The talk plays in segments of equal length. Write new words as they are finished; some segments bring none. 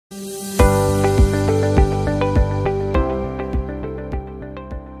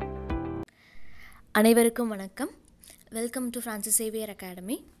அனைவருக்கும் வணக்கம். Welcome to Francis Xavier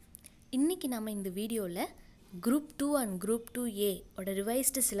academy. இன்றைக்கி நம்ம இந்த வீடியோவில் குரூப் 2 அண்ட் குரூப் 2A ஓட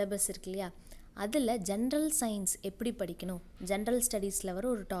ரிவைஸ்டு சிலபஸ் இருக்கு இல்லையா, அதில் ஜென்ரல் சயின்ஸ் எப்படி படிக்கணும், ஜென்ரல் ஸ்டடீஸில் வர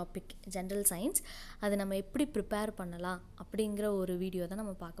ஒரு டாபிக் ஜென்ரல் சயின்ஸ், அதை நம்ம எப்படி ப்ரிப்பேர் பண்ணலாம் அப்படிங்கிற ஒரு வீடியோ தான்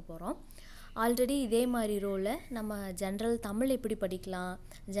நம்ம பார்க்க போகிறோம். ஆல்ரெடி இதே மாதிரி ரோவில் நம்ம ஜென்ரல் தமிழ் எப்படி படிக்கலாம்,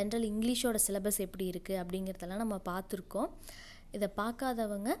 ஜென்ரல் இங்கிலீஷோட சிலபஸ் எப்படி இருக்குது அப்படிங்கிறதெல்லாம் நம்ம பார்த்துருக்கோம். இதை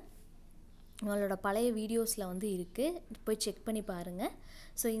பார்க்காதவங்க நம்மளோட பழைய வீடியோஸில் வந்து இருக்குது, போய் செக் பண்ணி பாருங்கள்.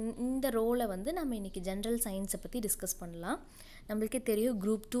 ஸோ இந்த ரோலை வந்து நம்ம இன்றைக்கி ஜென்ரல் சயின்ஸை பற்றி டிஸ்கஸ் பண்ணலாம். நம்மளுக்கே தெரியும்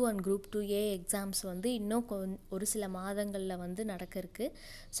group 2 and group 2A exams வந்து இன்னும் ஒரு சில மாதங்களில் வந்து நடக்க இருக்குது.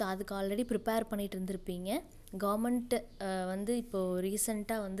 ஸோ அதுக்கு ஆல்ரெடி ப்ரிப்பேர் பண்ணிகிட்டு இருந்திருப்பீங்க. கவர்மெண்ட் வந்து இப்போது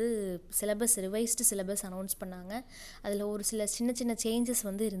ரீசெண்டாக வந்து ரிவைஸ்டு சிலபஸ் அனௌன்ஸ் பண்ணாங்க. அதில் ஒரு சில சின்ன சின்ன சேஞ்சஸ்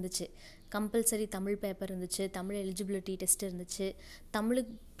வந்து இருந்துச்சு. கம்பல்சரி தமிழ் பேப்பர் இருந்துச்சு, தமிழ் எலிஜிபிலிட்டி டெஸ்ட் இருந்துச்சு,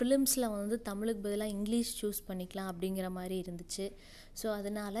 தமிழுக்கு ப்ரிலிம்ஸில் வந்து தமிழுக்கு பதிலாக இங்கிலீஷ் சூஸ் பண்ணிக்கலாம் அப்படிங்கிற மாதிரி இருந்துச்சு. ஸோ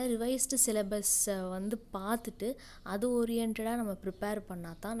அதனால் ரிவைஸ்டு சிலபஸை வந்து பார்த்துட்டு அது ஓரியன்டாக நம்ம ப்ரிப்பேர்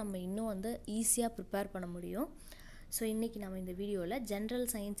பண்ணால் தான் நம்ம இன்னும் வந்து ஈஸியாக ப்ரிப்பேர் பண்ண முடியும். ஸோ இன்றைக்கி நம்ம இந்த வீடியோவில் ஜென்ரல்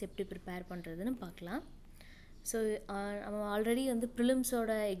சயின்ஸ் எப்படி ப்ரிப்பேர் பண்ணுறதுன்னு பார்க்கலாம். ஸோ நம்ம ஆல்ரெடி வந்து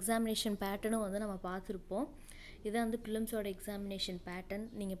ப்ரிலிம்ஸோட எக்ஸாமினேஷன் பேட்டர்னும் வந்து நம்ம பார்த்துருப்போம். இதான் வந்து ப்ரிலிம்ஸோட எக்ஸாமினேஷன் பேட்டர்ன்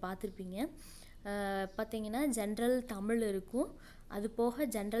நீங்கள் பார்த்துருப்பீங்க. பார்த்தீங்கன்னா ஜென்ரல் தமிழ் இருக்கும், அது போக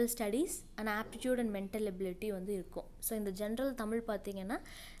general studies and aptitude and mental ability வந்து இருக்கும். ஸோ இந்த ஜென்ரல் தமிழ் பார்த்தீங்கன்னா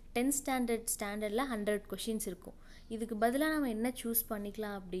 10th ஸ்டாண்டர்டில் 100 கொஷின்ஸ் இருக்கும். இதுக்கு பதிலாக நம்ம என்ன சூஸ்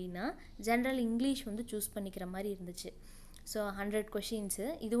பண்ணிக்கலாம் அப்படின்னா ஜென்ரல் இங்கிலீஷ் வந்து சூஸ் பண்ணிக்கிற மாதிரி இருந்துச்சு. ஸோ 100 கொஷின்ஸு,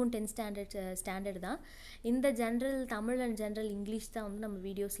 இதுவும் 10th ஸ்டாண்டர்ட் தான். இந்த general Tamil and general English தான் வந்து நம்ம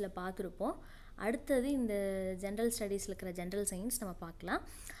வீடியோஸில் பார்த்துருப்போம். அடுத்தது இந்த ஜென்ரல் ஸ்டடீஸில் இருக்கிற ஜென்ரல் சயின்ஸ் நம்ம பார்க்கலாம்.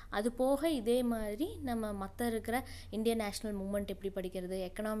 அது போக இதே மாதிரி நம்ம மற்ற இருக்கிற இந்தியன் நேஷ்னல் மூமெண்ட் எப்படி படிக்கிறது,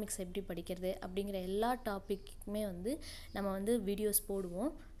 எக்கனாமிக்ஸ் எப்படி படிக்கிறது அப்படிங்கிற எல்லா டாப்பிக்குமே வந்து நம்ம வந்து வீடியோஸ்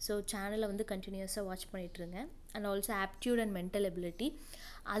போடுவோம். ஸோ சேனலை வந்து கண்டினியூஸாக watch பண்ணிகிட்ருங்க. And also aptitude and mental ability,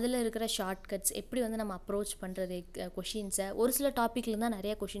 அதில் இருக்கிற ஷார்ட்கட்ஸ் எப்படி வந்து நம்ம அப்ரோச் பண்ணுறது கொஷின்ஸை, ஒரு சில டாப்பிக்லேருந்து தான்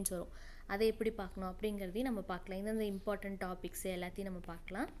நிறையா கொஷின்ஸ் வரும், அதை எப்படி பார்க்கணும் அப்படிங்கிறதையும் நம்ம பார்க்கலாம். இந்தந்த இம்பார்ட்டண்ட் டாபிக்ஸு எல்லாத்தையும் நம்ம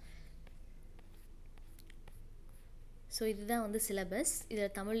பார்க்கலாம். ஸோ இதுதான் வந்து சிலபஸ்.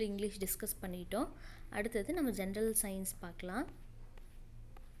 இதில் தமிழ் இங்கிலீஷ் டிஸ்கஸ் பண்ணிட்டோம். அடுத்தது நம்ம ஜென்ரல் சயின்ஸ் பார்க்கலாம்.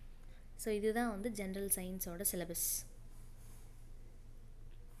 ஸோ இதுதான் வந்து ஜென்ரல் சயின்ஸோட சிலபஸ்.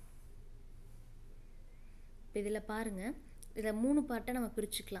 இப்போ இதில் பாருங்கள், இதில் 3 பார்ட்டாக நம்ம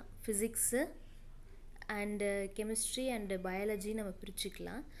பிரிச்சுக்கலாம். Physics and chemistry and biology நம்ம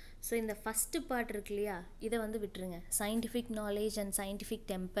பிரிச்சுக்கலாம். ஸோ இந்த ஃபஸ்ட்டு பார்ட் இருக்கு இல்லையா, இதை வந்து விட்டுருங்க. Scientific knowledge and scientific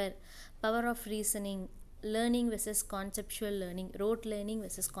temper, power of reasoning, learning versus conceptual learning, rote learning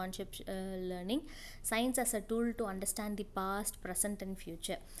versus conceptual learning, science as a tool to understand the past, present and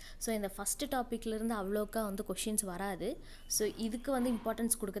future. So இந்த first டாப்பிக்லேருந்து அவ்வளோக்கா வந்து questions வராது. So இதுக்கு வந்து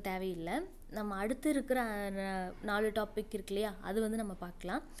importance கொடுக்க தேவையில்லை. நம்ம அடுத்து இருக்கிற 4 டாபிக் இருக்கு இல்லையா, அது வந்து நம்ம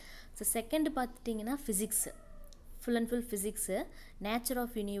பார்க்கலாம். ஸோ செகண்ட் பார்த்துட்டிங்கன்னா physics, full and full physics, nature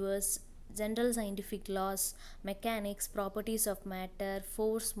of universe, general scientific loss, mechanics, properties of matter,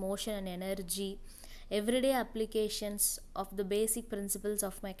 force, motion and energy, everyday applications of the basic principles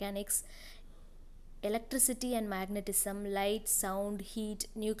of mechanics, electricity and magnetism, light, sound, heat,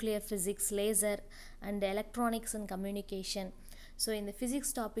 nuclear physics, laser and electronics and communication. So இந்த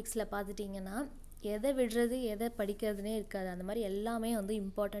physics டாபிக்ஸில் பார்த்துட்டிங்கன்னா எதை விடுறது எதை படிக்கிறதுனே இருக்காது. அந்த மாதிரி எல்லாமே வந்து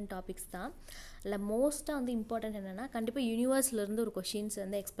இம்பார்ட்டண்ட் டாபிக்ஸ் தான். இல்லை மோஸ்ட்டாக வந்து இம்பார்ட்டண்ட் என்னென்னா கண்டிப்பாக யூனிவர்ஸ்லேருந்து ஒரு கொஷின்ஸ்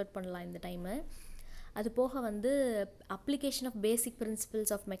வந்து எக்ஸ்பெக்ட் பண்ணலாம் இந்த டைமு. அது போக வந்து application of basic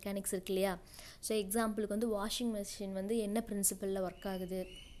principles of mechanics இருக்கு இல்லையா. ஸோ எக்ஸாம்பிளுக்கு வந்து வாஷிங் மிஷின் வந்து என்ன பிரின்சிபலில் ஒர்க் ஆகுது,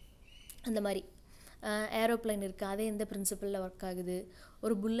 அந்த மாதிரி ஏரோப்ளைன் இருக்குது, அதே எந்த பிரின்சிபலில் ஒர்க் ஆகுது,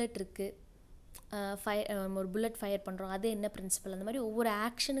 ஒரு புல்லட் இருக்குது, ஒரு புல்லட் ஃபயர் பண்ணுறோம், அது என்ன பிரின்சிபல், அந்த மாதிரி ஒவ்வொரு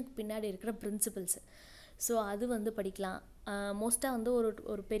ஆக்ஷனுக்கு பின்னாடி இருக்கிற பிரின்சிபல்ஸு. ஸோ அது வந்து படிக்கலாம். மோஸ்ட்டாக வந்து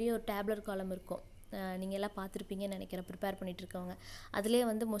ஒரு பெரிய ஒரு டேப்லர் காலம் இருக்கும், நீங்கள் எல்லாம் பார்த்துருப்பீங்கன்னு நினைக்கிறேன் ப்ரிப்பேர் பண்ணிகிட்ருக்கவங்க. அதிலே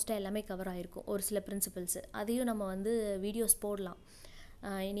வந்து மோஸ்ட்டாக எல்லாமே கவர் ஆகிருக்கும் ஒரு சில பிரின்சிபல்ஸு. அதையும் நம்ம வந்து வீடியோஸ் போடலாம்.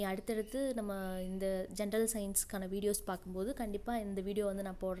 இனி அடுத்தடுத்து நம்ம இந்த ஜென்ரல் சயின்ஸ்க்கான வீடியோஸ் பார்க்கும்போது கண்டிப்பாக இந்த வீடியோ வந்து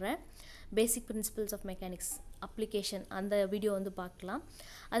நான் போடுறேன். பேசிக் பிரின்சிபல்ஸ் ஆஃப் மெக்கானிக்ஸ் அப்ளிகேஷன், அந்த வீடியோ வந்து பார்க்கலாம்.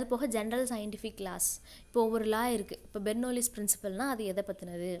 அது போக ஜென்ரல் சயின்டிஃபிக் லாஸ், இப்போ ஒவ்வொரு லா இருக்குது. இப்போ பெர்னோலிஸ் பிரின்சிபல்னால் அது எதை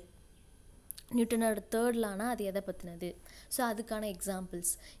பற்றினது, நியூட்டனோட 3rd லானா அது எதை பற்றினது, ஸோ அதுக்கான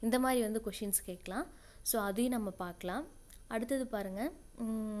எக்ஸாம்பிள்ஸ், இந்த மாதிரி வந்து கொஷின்ஸ் கேட்கலாம். ஸோ அதையும் நம்ம பார்க்கலாம். அடுத்தது பாருங்கள்,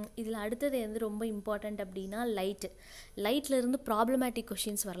 இதில் அடுத்தது வந்து ரொம்ப இம்பார்ட்டண்ட் அப்படின்னா லைட்லேருந்து ப்ராப்ளமேட்டிக்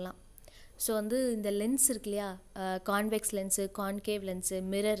கொஷின்ஸ் வரலாம். ஸோ வந்து இந்த லென்ஸ் இருக்கு இல்லையா, convex lens, concave lens,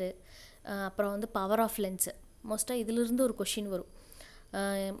 mirror, அப்புறம் வந்து பவர் ஆஃப் லென்ஸு, மோஸ்ட்டாக இதிலிருந்து ஒரு கொஷின் வரும்.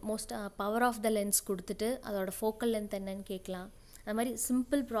 பவர் ஆஃப் த லென்ஸ் கொடுத்துட்டு அதோட ஃபோக்கல் லென்த் என்னன்னு கேட்கலாம். அது மாதிரி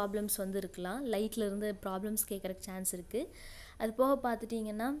சிம்பிள் ப்ராப்ளம்ஸ் வந்து இருக்கலாம், லைட்லேருந்து ப்ராப்ளம்ஸ் கேட்குறக்கு சான்ஸ் இருக்குது. அது போக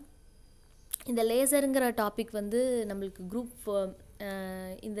பார்த்துட்டிங்கன்னா இந்த லேசருங்கிற டாபிக் வந்து நம்மளுக்கு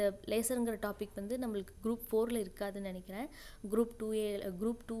இந்த லேசருங்கிற டாபிக் வந்து நம்மளுக்கு குரூப் 4 இருக்காதுன்னு நினைக்கிறேன். குரூப்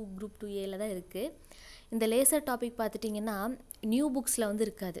 2A தான் இருக்குது. இந்த லேசர் டாபிக் பார்த்துட்டிங்கன்னா நியூ புக்ஸில் வந்து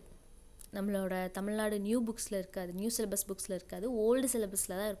இருக்காது, நம்மளோட தமிழ்நாடு நியூ புக்ஸில் இருக்காது, நியூ சிலபஸ் புக்ஸில் இருக்காது, ஓல்டு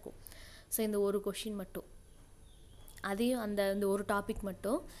சிலபஸில் தான் இருக்கும். ஸோ இந்த ஒரு கொஷின் மட்டும், அதையும் இந்த ஒரு டாபிக்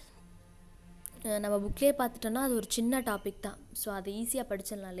மட்டும் நம்ம புக்லேயே பார்த்துட்டோன்னா அது ஒரு சின்ன டாபிக் தான். ஸோ அதை ஈஸியாக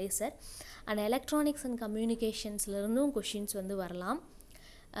படிச்சிடலாம் laser. And electronics and கம்யூனிகேஷன்ஸ்லேருந்தும் questions வந்து வரலாம்.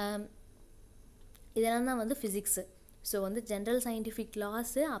 இதெல்லாம் தான் வந்து ஃபிசிக்ஸு. ஸோ வந்து general scientific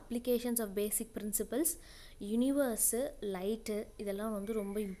loss, applications of basic principles, universe, light, இதெல்லாம் வந்து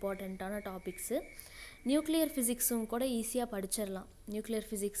ரொம்ப இம்பார்ட்டண்ட்டான டாபிக்ஸு. நியூக்ளியர் ஃபிசிக்ஸும் கூட ஈஸியாக படிச்சிடலாம். நியூக்ளியர்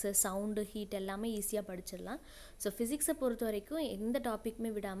ஃபிசிக்ஸு, சவுண்டு, ஹீட் எல்லாமே ஈஸியாக படிச்சிடலாம். ஸோ ஃபிசிக்ஸை பொறுத்த வரைக்கும் எந்த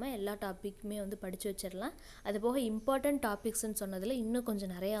டாப்பிக்குமே விடாமல் எல்லா டாப்பிக்குமே வந்து படித்து வச்சிடலாம். அது போக இம்பார்ட்டண்ட் டாபிக்ஸ்ன்னு சொன்னதில் இன்னும்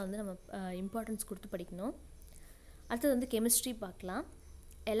கொஞ்சம் நிறையா வந்து நம்ம இம்பார்ட்டன்ஸ் கொடுத்து படிக்கணும். அடுத்தது வந்து கெமிஸ்ட்ரி பார்க்கலாம்.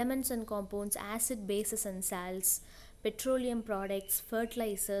 Elements and compounds, acid, bases and salts, petroleum products,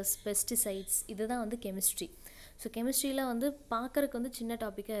 fertilisers, pesticides, இதுதான் வந்து கெமிஸ்ட்ரி. ஸோ கெமிஸ்ட்ரியில் வந்து பார்க்குறக்கு வந்து சின்ன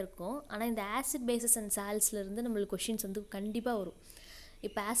டாப்பிக்காக இருக்கும். ஆனால் இந்த ஆசிட், பேசஸ் அண்ட் சால்ட்ஸ்லேருந்து நம்மளுக்கு கொஷின்ஸ் வந்து கண்டிப்பாக வரும்.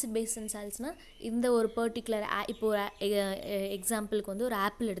 இப்போ ஆசிட், பேஸ் அண்ட் சால்ட்ஸ்னால் இந்த ஒரு பர்டிகுலர் இப்போ ஒரு எக்ஸாம்பிளுக்கு வந்து ஒரு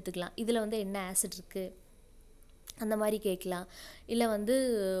ஆப்பிள் எடுத்துக்கலாம், இதில் வந்து என்ன ஆசிட் இருக்குது அந்த மாதிரி கேட்கலாம். இல்லை வந்து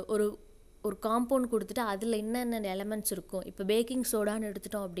ஒரு காம்பவுண்ட் கொடுத்துட்டு அதில் என்னென்ன எலமெண்ட்ஸ் இருக்கும். இப்போ பேக்கிங் சோடான்னு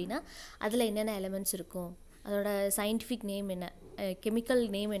எடுத்துட்டோம் அப்படின்னா அதில் என்னென்ன எலமெண்ட்ஸ் இருக்கும், அதோட சயின்டிஃபிக் நேம் என்ன, கெமிக்கல்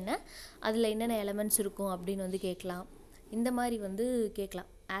நேம் என்ன, அதில் என்னென்ன எலமெண்ட்ஸ் இருக்கும் அப்படின்னு வந்து கேட்கலாம். இந்த மாதிரி வந்து கேட்கலாம்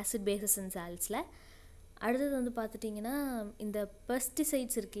ஆசிட், பேசஸ் அண்ட் சால்ட்ஸில். அடுத்தது வந்து பார்த்துட்டிங்கன்னா இந்த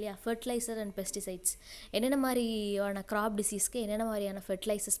பெஸ்டிசைட்ஸ் இருக்கு இல்லையா, ஃபர்டிலைசர் அண்ட் பெஸ்டிசைட்ஸ், என்னென்ன மாதிரியான க்ராப் டிசீஸ்க்கு என்னென்ன மாதிரியான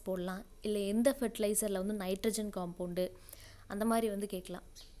ஃபர்டிலைசர்ஸ் போடலாம், இல்லை எந்த ஃபர்டிலைசரில் வந்து நைட்ரஜன் காம்பவுண்டு, அந்த மாதிரி வந்து கேட்கலாம்.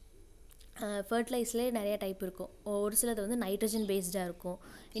 ஃபர்டிலைஸ்லேயே நிறைய டைப் இருக்கும். ஒரு சிலது வந்து நைட்ரஜன் பேஸ்டாக இருக்கும்,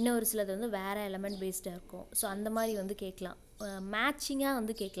 இன்னும் ஒரு சிலது வந்து வேறு எலமெண்ட் பேஸ்டாக இருக்கும். ஸோ அந்த மாதிரி வந்து கேட்கலாம். மேட்சிங்காக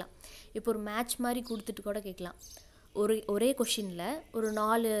வந்து கேட்கலாம். இப்போ ஒரு மேட்ச் மாதிரி கொடுத்துட்டு கூட கேட்கலாம். ஒரே கொஷினில் ஒரு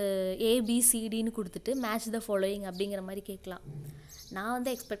 4 ABCDன்னு கொடுத்துட்டு மேட்ச் த ஃபாலோயிங் அப்படிங்கிற மாதிரி கேட்கலாம். நான் வந்து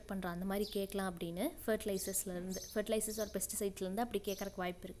எக்ஸ்பெக்ட் பண்ணுறேன் அந்த மாதிரி கேட்கலாம் அப்படின்னு. ஃபர்டிலைசர்ஸ் ஆர் பெஸ்டிசைட்ஸ்லேருந்து அப்படி கேட்குறக்கு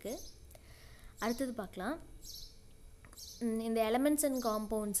வாய்ப்பு இருக்குது. அடுத்தது பார்க்கலாம். இந்த எலமெண்ட்ஸ் அண்ட்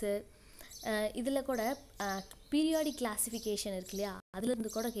காம்பவுண்ட்ஸு, இதில் கூட பீரியாடிக் கிளாஸிஃபிகேஷன் இருக்கு இல்லையா, அதிலிருந்து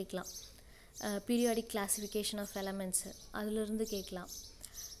கூட கேட்கலாம். பீரியாடிக் கிளாஸிஃபிகேஷன் ஆஃப் எலமெண்ட்ஸு, அதிலிருந்து கேட்கலாம்.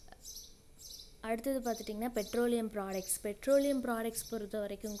 அடுத்தது பார்த்துட்டிங்கன்னா பெட்ரோலியம் ப்ராடக்ட்ஸ் பொறுத்த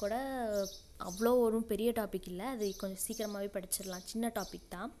வரைக்கும் கூட அவ்வளோ ஒரு பெரிய டாபிக் இல்லை, அது கொஞ்சம் சீக்கிரமாகவே படிச்சிடலாம், சின்ன டாபிக்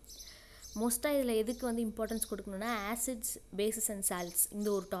தான். மோஸ்ட்டாக இதில் எதுக்கு வந்து importance கொடுக்கணுன்னா acids, bases and salts, இந்த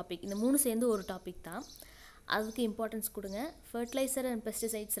ஒரு டாபிக், இந்த 3 சேர்ந்து ஒரு டாபிக் தான், அதுக்கு இம்பார்ட்டன்ஸ் கொடுங்க. ஃபர்டிலைசர் அண்ட்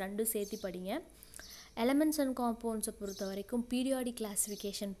பெஸ்டிசைட்ஸ் 2 சேர்த்து படிங்க. எலமெண்ட்ஸ் அண்ட் காம்பவுண்ட்ஸை பொறுத்த வரைக்கும் பீரியாடிக்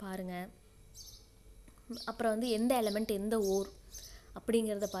கிளாஸிஃபிகேஷன் பாருங்கள். அப்புறம் வந்து எந்த எலமெண்ட் எந்த ஓர்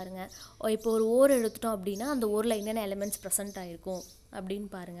அப்படிங்கிறத பாருங்கள். இப்போ ஒரு ஓர் எடுத்துட்டோம் அப்படின்னா அந்த ஓரில் என்னென்ன எலமெண்ட்ஸ் ப்ரெசென்ட் ஆகிருக்கும் அப்படின்னு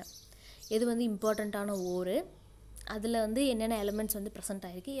பாருங்கள். எது வந்து இம்பார்ட்டண்ட்டான ஓர், அதில் வந்து என்னென்ன எலமெண்ட்ஸ் வந்து ப்ரெசென்ட்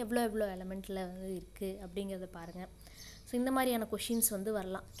ஆகிருக்கு, எவ்வளோ எலமெண்ட்டில் வந்து இருக்குது அப்படிங்கிறத பாருங்கள். ஸோ இந்த மாதிரியான கொஷின்ஸ் வந்து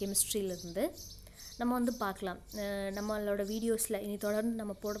வரலாம் கெமிஸ்ட்ரியிலேருந்து. நம்ம வந்து பார்க்கலாம் நம்மளோட வீடியோஸில், இனி தொடர்ந்து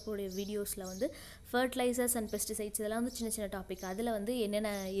நம்ம போடக்கூடிய வீடியோஸில் வந்து ஃபர்டிலைசர்ஸ் அண்ட் பெஸ்டிசைட்ஸ் இதெல்லாம் வந்து சின்ன டாபிக், அதில் வந்து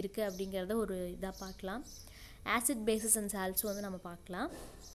என்னென்ன இருக்குது அப்படிங்கிறத ஒரு இதாக பார்க்கலாம். ஆசிட், பேசஸ் அண்ட் சால்ட்ஸும் வந்து நம்ம பார்க்கலாம்.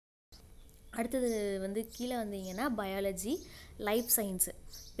 அடுத்தது வந்து கீழே வந்தீங்கன்னா பயாலஜி, லைஃப் சயின்ஸு.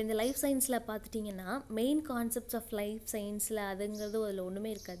 இப்போ இந்த லைஃப் சயின்ஸில் பார்த்துட்டிங்கன்னா மெயின் கான்செப்ட்ஸ் ஆஃப் லைஃப் சயின்ஸில் அதுங்கிறது அதில்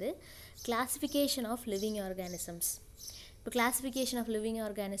ஒன்றுமே இருக்காது. Classification of living organisms. இப்போ கிளாஸிஃபிகேஷன் ஆஃப் லிவிங்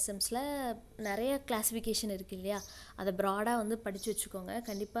ஆர்கானிசம்ஸில் நிறைய கிளாஸிஃபிகேஷன் இருக்குது இல்லையா, அதை ப்ராடாக வந்து படித்து வச்சுக்கோங்க,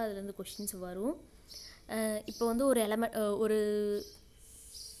 கண்டிப்பாக அதுலேருந்து கொஷின்ஸ் வரும். இப்போ வந்து ஒரு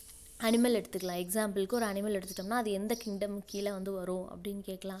அனிமல் எடுத்துக்கலாம். எக்ஸாம்பிளுக்கு ஒரு அனிமல் எடுத்துட்டோம்னா அது எந்த கிங்டம் கீழே வந்து வரும் அப்படின்னு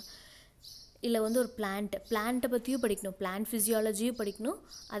கேட்கலாம். இல்லை வந்து ஒரு பிளான்ட்டை பற்றியும் படிக்கணும், பிளான்ட் ஃபிசியாலஜியும் படிக்கணும்,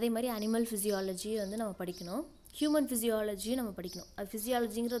 அதே மாதிரி அனிமல் ஃபிசியாலஜியும் வந்து நம்ம படிக்கணும், ஹியூமன் ஃபிசியாலஜியும் நம்ம படிக்கணும். அது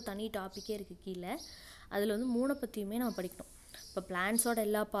ஃபிசியாலஜிங்கிற ஒரு தனி டாப்பிக்கே இருக்குது கீழே, அதில் வந்து 3 பற்றியுமே நம்ம படிக்கணும். இப்போ பிளான்ஸோட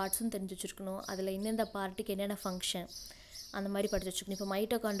எல்லா பார்ட்ஸும் தெரிஞ்சு வச்சுருக்கணும், அதில் எந்தெந்த பார்ட்டுக்கு என்னென்ன ஃபங்க்ஷன் அந்த மாதிரி படித்து வச்சுக்கணும். இப்போ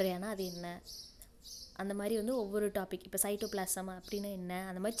மைட்டோகாண்ட்ரியானா அது என்ன, அந்த மாதிரி வந்து ஒவ்வொரு டாபிக், இப்போ சைட்டோபிளாசம் அப்படின்னா என்ன,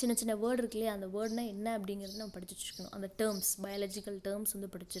 அந்த மாதிரி சின்ன வேர்டு இருக்கு இல்லையா, அந்த வேர்டுனா என்ன அப்படிங்கிறது நம்ம படித்து வச்சுருக்கணும். அந்த டேர்ம்ஸ், பயாலஜிக்கல் டேர்ம்ஸ் வந்து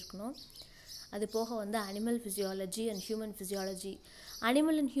படிச்சிருக்கணும். அது போக வந்து animal physiology and human physiology.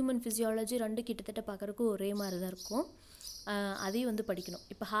 Animal and human physiology 2 கிட்டத்தட்ட பார்க்குறதுக்கு ஒரே மாதிரி தான் இருக்கும். அதையும் வந்து படிக்கணும்.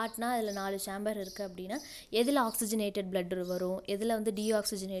 இப்போ ஹார்ட்னா அதில் 4 சேம்பர் இருக்குது அப்படின்னா எதில் ஆக்சிஜனேட்டட் பிளட் வரும், எதில் வந்து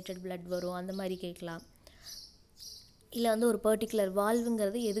டீஆக்சிஜனேட்டட் பிளட் வரும், அந்த மாதிரி கேட்கலாம். இல்லை வந்து ஒரு பர்டிகுலர்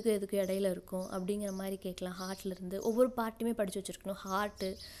வால்வுங்கிறது எதுக்கு இடையில இருக்கும் அப்படிங்கிற மாதிரி கேட்கலாம். ஹார்ட்லேருந்து ஒவ்வொரு பார்ட்டுமே படித்து வச்சுருக்கணும். ஹார்ட்டு,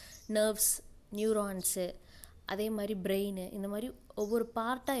 நர்வ்ஸ், நியூரான்ஸு, அதே மாதிரி பிரெயின், இந்த மாதிரி ஒவ்வொரு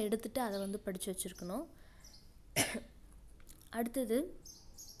பார்ட்டாக எடுத்துகிட்டு அதை வந்து படித்து வச்சுருக்கணும். அடுத்தது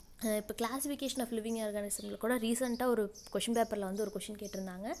இப்போ கிளாஸிஃபிகேஷன் ஆஃப் லிவிங் ஆர்கானிசமில் கூட ரீசெண்டாக ஒரு கொஷின் பேப்பரில் வந்து ஒரு கொஷின்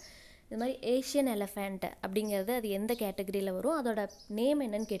கேட்டிருந்தாங்க. இது மாதிரி ஏஷியன் எலஃபேண்ட் அப்படிங்கிறது அது எந்த கேட்டகரியில் வரும், அதோட நேம்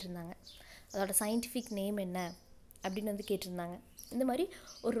என்னன்னு கேட்டிருந்தாங்க. அதோட சயின்டிஃபிக் நேம் என்ன அப்படின்னு வந்து கேட்டிருந்தாங்க. இந்த மாதிரி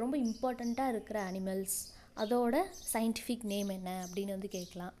ஒரு ரொம்ப இம்பார்ட்டண்ட்டாக இருக்கிற அனிமல்ஸ் அதோட சயின்டிஃபிக் நேம் என்ன அப்படின்னு வந்து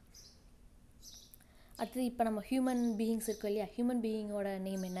கேட்கலாம். அடுத்தது இப்போ நம்ம ஹியூமன் பீயிங்ஸ் இருக்கும் இல்லையா, ஹியூமன் பீயிங்கோட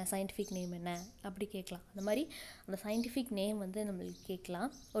நேம் என்ன, சயின்டிஃபிக் நேம் என்ன அப்படி கேட்கலாம். அந்த மாதிரி அந்த சயின்டிஃபிக் நேம் வந்து நம்மளுக்கு கேட்கலாம்.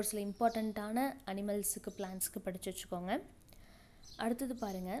 ஒரு சில இம்பார்ட்டண்ட்டான அனிமல்ஸுக்கு, பிளான்ட்ஸுக்கு படித்து வச்சுக்கோங்க. அடுத்தது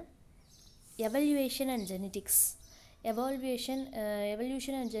பாருங்கள், evolution and genetics.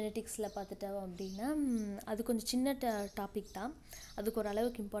 Evolution and ஜெனட்டிக்ஸில் பார்த்துட்டோம் அப்படின்னா அது கொஞ்சம் சின்ன டாபிக் தான். அதுக்கு ஒரு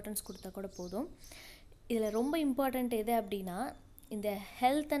அளவுக்கு இம்பார்ட்டன்ஸ் கொடுத்தா கூட போதும். இதில் ரொம்ப இம்பார்ட்டண்ட் எது அப்படின்னா இந்த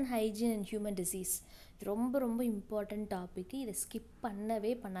health and hygiene and human disease. ரொம்ப ரொம்ப இம்பார்ட்டண்ட் டாபிக். இதை ஸ்கிப்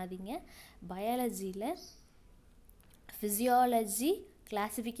பண்ணவே பண்ணாதீங்க. பயாலஜியில் physiology,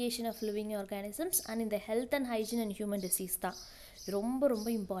 classification of living organisms and இந்த health and hygiene and human disease தான் ரொம்ப ரொம்ப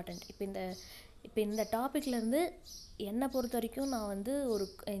இம்பார்ட்டண்ட். இப்போ இந்த டாப்பிக்லேருந்து என்னை பொறுத்த வரைக்கும் நான் வந்து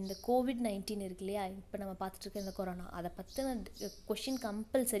இந்த கோவிட்-19 இருக்கு இல்லையா, இப்போ நம்ம பார்த்துட்ருக்க இந்த கொரோனா, அதை பற்றின கொஷின்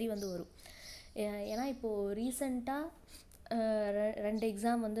கம்பல்சரி வந்து வரும். ஏன்னா இப்போது ரீசெண்டாக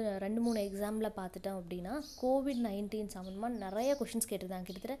 2-3 எக்ஸாமில் பார்த்துட்டோம் அப்படின்னா கோவிட்-19 சம்மந்தமாக நிறைய கொஷின்ஸ் கேட்டிருந்தாங்க.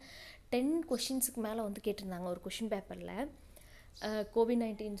 கிட்டத்தட்ட 10 கொஷின்ஸுக்கு மேலே வந்து கேட்டிருந்தாங்க ஒரு கொஷின் பேப்பரில்.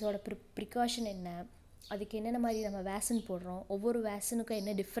 கோவிட்-19ஓட ப்ரிகாஷன் என்ன, அதுக்கு என்னென்ன மாதிரி நம்ம வேக்சின் போடுறோம், ஒவ்வொரு வேக்சினுக்கும்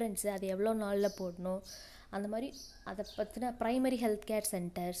என்ன டிஃப்ரென்ஸு, அது எவ்வளோ நாளில் போடணும், அந்த மாதிரி அதை பற்றின ப்ரைமரி ஹெல்த் கேர்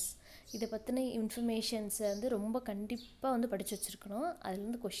சென்டர்ஸ், இதை பற்றின இன்ஃபர்மேஷன்ஸை வந்து ரொம்ப கண்டிப்பாக வந்து படித்து வச்சுருக்கணும்.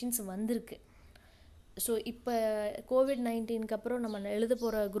 அதுலேருந்து கொஷின்ஸ் வந்திருக்கு. ஸோ இப்போ கோவிட்-19க்கு அப்புறம் நம்ம எழுத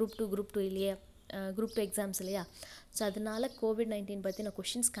போகிற குரூப் டூ இல்லையா, குரூப் 2 எக்ஸாம்ஸ் இல்லையா, ஸோ அதனால் கோவிட்-19 பற்றின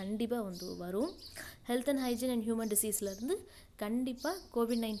கொஷின்ஸ் கண்டிப்பாக வந்து வரும். Health and hygiene and human டிசீஸ்லேருந்து கண்டிப்பாக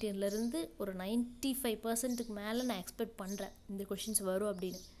கோவிட்-19லேருந்து ஒரு 95% மேலே நான் எக்ஸ்பெக்ட் பண்ணுறேன் இந்த கொஷின்ஸ் வரும்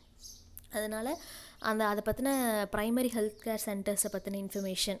அப்படின்னு. அதனால் அதை பற்றின ப்ரைமரி ஹெல்த் கேர் சென்டர்ஸை பற்றின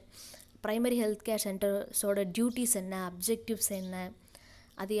information, primary health care சென்டர்ஸோட duties என்ன, அப்ஜெக்டிவ்ஸ் என்ன,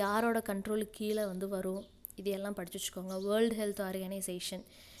 அது யாரோட கண்ட்ரோலுக்கு கீழே வந்து வரும், இதையெல்லாம் படித்து வச்சுக்கோங்க. வேர்ல்டு ஹெல்த் ஆர்கனைசேஷன்,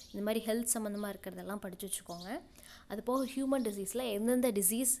 இந்த மாதிரி ஹெல்த் சம்மந்தமாக இருக்கிறதெல்லாம் படித்து வச்சுக்கோங்க. அது போக ஹியூமன் டிசீஸில் எந்தெந்த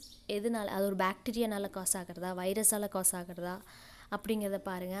டிசீஸ் எதனால், அது ஒரு பாக்டீரியானால் காஸ் ஆகிறதா, வைரஸால் காஸ் ஆகிறதா அப்படிங்கிறத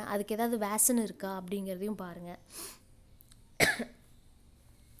பாருங்கள். அதுக்கு ஏதாவது வேக்சின் இருக்கா அப்படிங்கிறதையும் பாருங்கள்.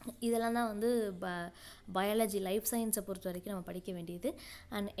 இதெல்லாம் தான் வந்து பயாலஜி, லைஃப் சயின்ஸை பொறுத்த வரைக்கும் நம்ம படிக்க வேண்டியது.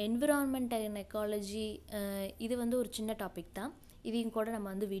 அண்ட் என்விரான்மெண்ட் அண்ட் எக்காலஜி, இது வந்து ஒரு சின்ன டாபிக் தான். இதையும் கூட நம்ம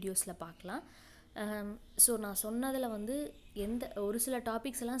வந்து வீடியோஸில் பார்க்கலாம். ஸோ நான் சொன்னதில் வந்து ஒரு சில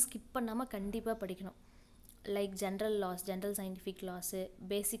டாபிக்ஸ் எல்லாம் ஸ்கிப் பண்ணாமல் கண்டிப்பாக படிக்கணும். Like general loss, general scientific loss,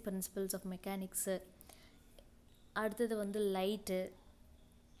 basic principles of mechanics, அடுத்தது வந்து லைட்டு,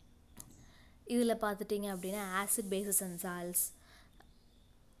 இதில் பார்த்துட்டிங்க அப்படின்னா acid, bases and Salz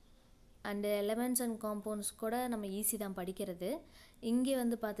and elements and compounds கூட நம்ம ஈஸி தான் படிக்கிறது. இங்கே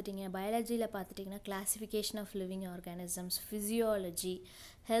வந்து பார்த்துட்டிங்க பயாலஜியில் பார்த்துட்டிங்கன்னா classification of living organisms, physiology,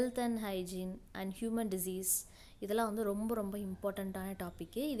 health and hygiene and human disease, இதெல்லாம் வந்து ரொம்ப ரொம்ப இம்பார்ட்டண்ட்டான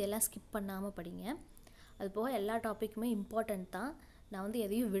டாப்பிக்கு. இதெல்லாம் ஸ்கிப் பண்ணாமல் படிங்க. அது போக எல்லா டாப்பிக்குமே இம்பார்ட்டண்ட் தான். நான் வந்து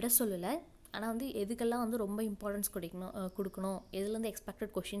எதையும் விட சொல்லலை. ஆனால் வந்து எதுக்கெல்லாம் வந்து ரொம்ப இம்பார்ட்டன்ஸ் கொடுக்கணும், எதுலேருந்து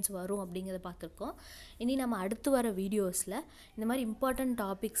எக்ஸ்பெக்டட் கொஷின்ஸ் வரும் அப்படிங்கிறத பார்த்துருக்கோம். இனி நம்ம அடுத்து வர வீடியோஸில் இந்த மாதிரி இம்பார்ட்டண்ட்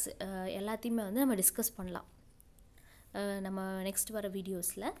டாபிக்ஸ் எல்லாத்தையுமே வந்து நம்ம டிஸ்கஸ் பண்ணலாம் நம்ம நெக்ஸ்ட் வர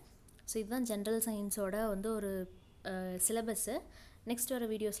வீடியோஸில். ஸோ இதுதான் ஜென்ரல் சயின்ஸோட வந்து ஒரு சிலபஸ்ஸு. நெக்ஸ்ட் வர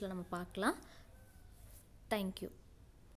வீடியோஸில் நம்ம பார்க்கலாம். தேங்க்யூ.